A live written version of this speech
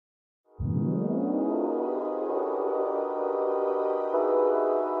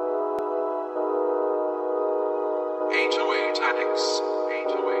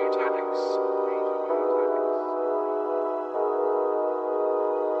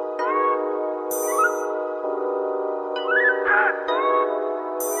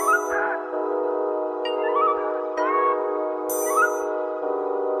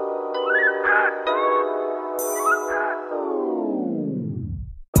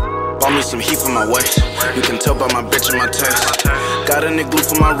Bought me some heat for my waist. You can tell by my bitch and my taste. Got a nigga glue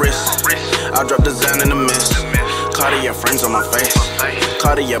for my wrist. I dropped the Xan in the mist. Cartier frames on my face.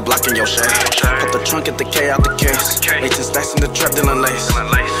 Cartier blocking your shade. Put the trunk at the K out the case. 18 stacks in the trap, dealing lace.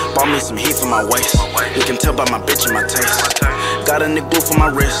 Bought me some heat for my waist. You can tell by my bitch and my taste. Got a nigga glue for my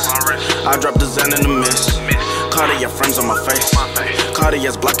wrist. I dropped the Xan in the mist. Cartier frames on my face.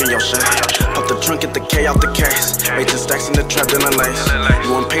 Cartier's blocking your shade. Pop the trunk at the K out the case. 18 stacks in the trap, dealing lace.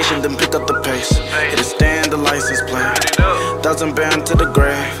 You impatient, then pick up the pace. Hit a stand, the license plate. ThouxanBand to the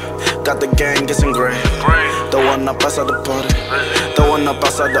grave. Got the gang, it's engraved. The one up outside the party. The one up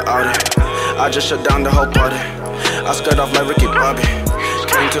outside the Audi. I just shut down the whole party. I skirt off like Ricky Bobby.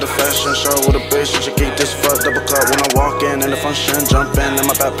 Came to the fashion show with a bitch, and she geek this fuck. Double cup when I walk in the function. Jump in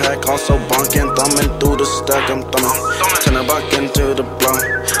my backpack, also bunking. Thumbing through the stack, I'm thumbing. Turn it back into the blunt.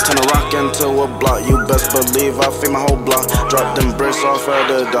 Turn a rock into a block. You best believe I feed my whole block. Drop them bricks off at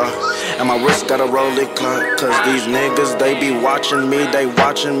the dock. And my wrist got a rolling clock. Cause these niggas, they be watching me. They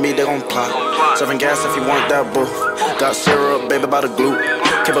watching me, they gon' plot. Serving gas if you want that booth. Got syrup, baby, by the glue.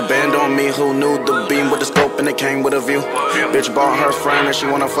 Keep a band on me, who knew the beam with the scope and it came with a view. Bitch bought her friend and she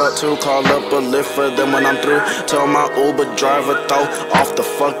wanna fuck too. Call up a lift for them when I'm through. Tell my Uber driver throw off the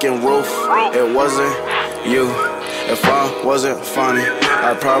fucking roof. It wasn't you. If I wasn't funny,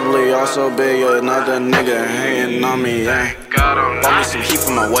 I'd probably also be another nigga hating on me, yeah. Bought me some heat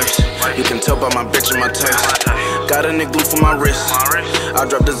for my waist. You can tell by my bitch and my taste. Got a nigga glue for my wrist. I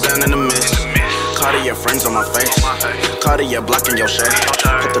dropped the Xan in the mist. Cartier frames on my face. Cartier blocking your shade.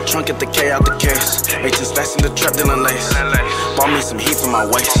 Put the trunk at the K out the case. 18 stacks in the trap, dealing lace. Bought me some heat for my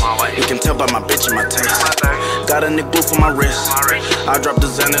waist. You can tell by my bitch and my taste. Got a nigga glue for my wrist. I dropped the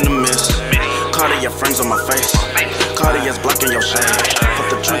Xan in the mist. Cartier frames on my face. Cartier's blocking your shade.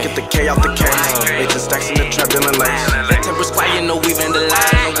 Put the trunk at the K out the case. 18 stacks in the trap, dealing lace. That temper squad, you know we vandalize.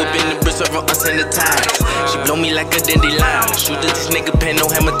 I'm whipping the bricks over us in the time. She blow me like a dandelion. Shoot at this nigga, pay no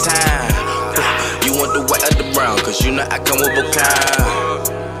hammer time. You want the white or the brown, cause you know I come with both kinds.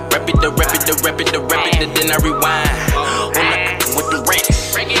 Rap it, and then I rewind. On the action with the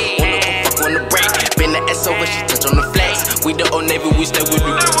racks. On the fuck on the break. Bend the S over, she touch on the flex. We the old Navy, we stay with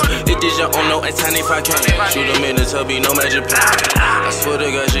you. It is your own, no, it's tiny if I can. Shoot them in the tubby, no magic plan. I swear to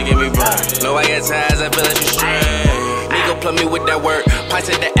God, she give me burned. No, I got ties, I feel like she strange. Nigga plug me with that word. Pints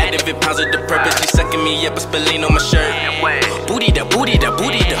at the active, it pounds at the purpose. She sucking me up, a spilling on my shirt. Booty da, booty da,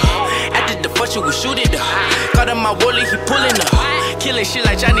 booty da. After the fuck, she was shooting da. Caught him my wallet, he pulling da. Killing shit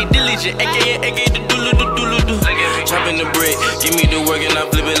like Johnny Diligent, aka the doodle-doo-doodle-doo. Chopping the brick, give me the work and I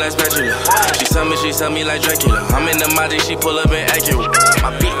flip it like spatula. She saw me like Dracula. I'm in the Maji, she pull up and accurate. My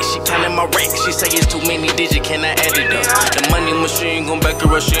bitch, she counting my racks. She say it's too many digits, can I add it up? The money machine gon' back to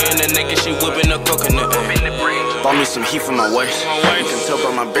Russia and the nigga, she whipping a coconut. Bought me some heat for my waist. You can tell by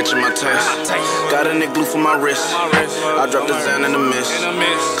my bitch and my taste. Got a nigga glue for my wrist. I dropped the Xan in the mist.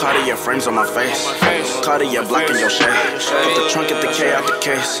 Cartier frames on my face. Cartier blocking your shade. Put the trunk at the K out the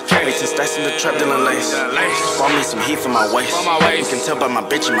case. 18 stacks in the trap, dealing lace. Bought me some heat for my waist. You can tell by my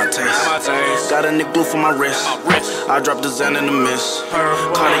bitch and my taste. Got a nigga glue for my wrist. I dropped the Xan in the mist.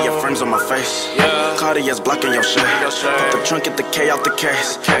 Cartier frames on my face. Cartier's blocking your shade. Put the trunk at the K out the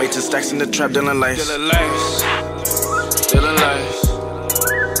case. 18 stacks in the trap, dealing lace. Dealing lace.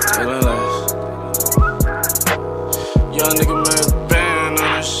 Young nigga made a band on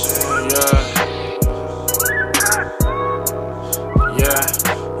this shit, yeah.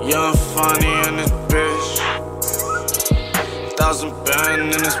 Young funny in this bitch. ThouxanBand in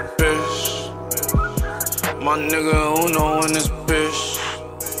this bitch. My nigga Uno in this bitch.